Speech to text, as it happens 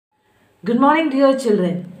Good morning, dear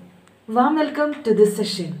children. Warm welcome to this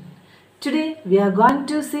session. Today we are going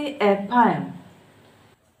to see a poem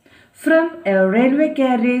from A Railway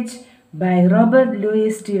Carriage by Robert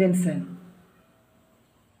Louis Stevenson.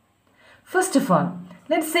 First of all,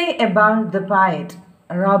 let's say about the poet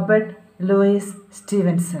Robert Louis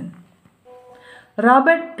Stevenson.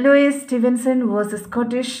 Robert Louis Stevenson was a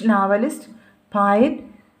Scottish novelist, poet,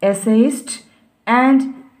 essayist,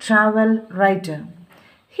 and travel writer.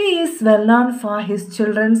 He is well known for his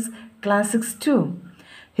children's classics too.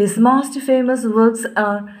 His most famous works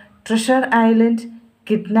are Treasure Island,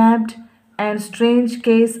 Kidnapped, and Strange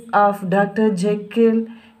Case of Dr. Jekyll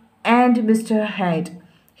and Mr. Hyde.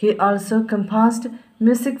 He also composed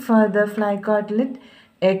music for the flycotlet,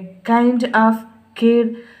 a kind of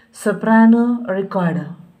kid soprano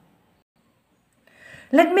recorder.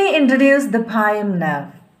 Let me introduce the poem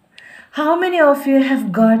now. How many of you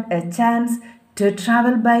have got a chance to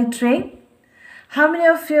travel by train? How many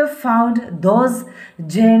of you found those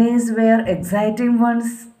journeys were exciting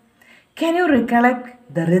ones? Can you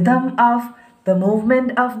recollect the rhythm of the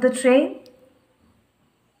movement of the train?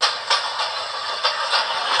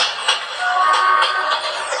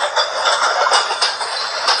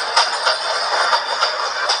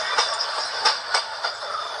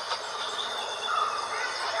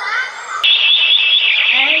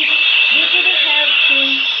 And we could have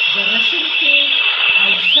seen the rushing fields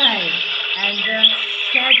outside, and the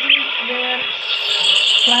cattle were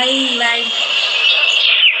flying like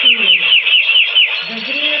fields. The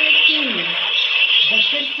greenery fields. The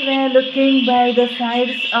kids were looking by the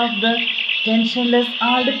sides of the tensionless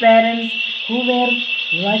old parents who were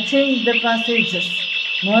watching the passages.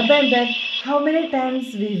 More than that, how many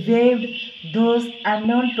times we waved those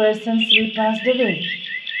unknown persons we passed away.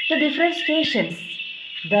 The different stations,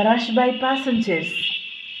 the rush by passengers,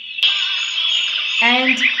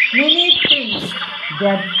 and many things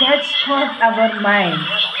that caught our minds.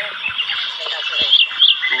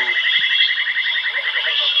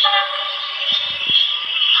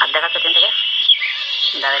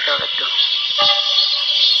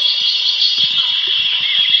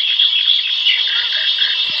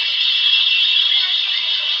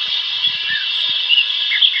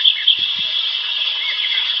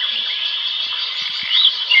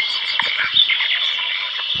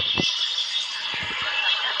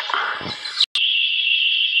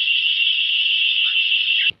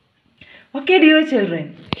 Okay, dear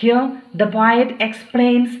children, here the poet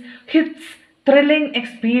explains his thrilling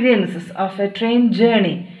experiences of a train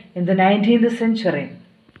journey in the 19th century.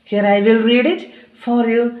 Here I will read it for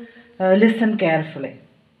you. Listen carefully.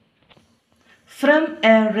 From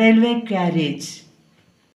A Railway Carriage.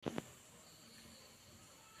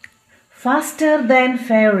 Faster than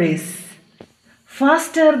fairies,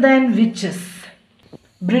 faster than witches,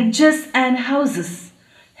 bridges and houses,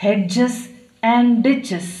 hedges and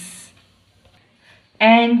ditches,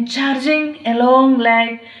 and charging along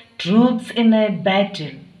like troops in a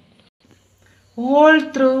battle. All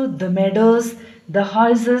through the meadows, the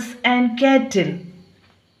horses and cattle,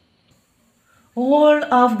 all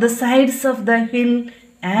of the sides of the hill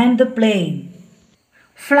and the plain,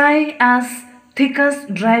 fly as thick as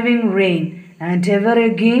driving rain, and ever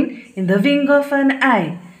again, in the wink of an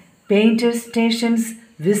eye, painted stations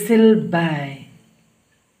whistle by.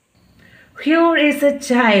 Here is a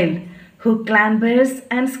child who clambers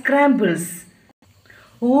and scrambles,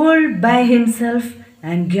 all by himself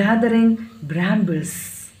and gathering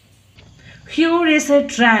brambles. Here is a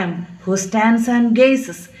tramp who stands and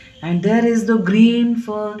gazes, and there is the green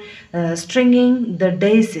for stringing the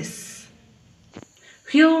daisies.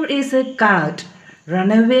 Here is a cart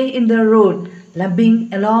run away in the road,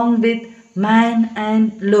 lumbering along with man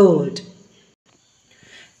and load.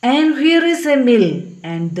 And here is a mill,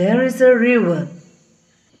 and there is a river,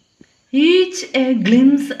 each a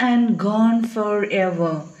glimpse and gone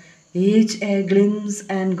forever, each a glimpse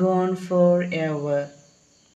and gone forever.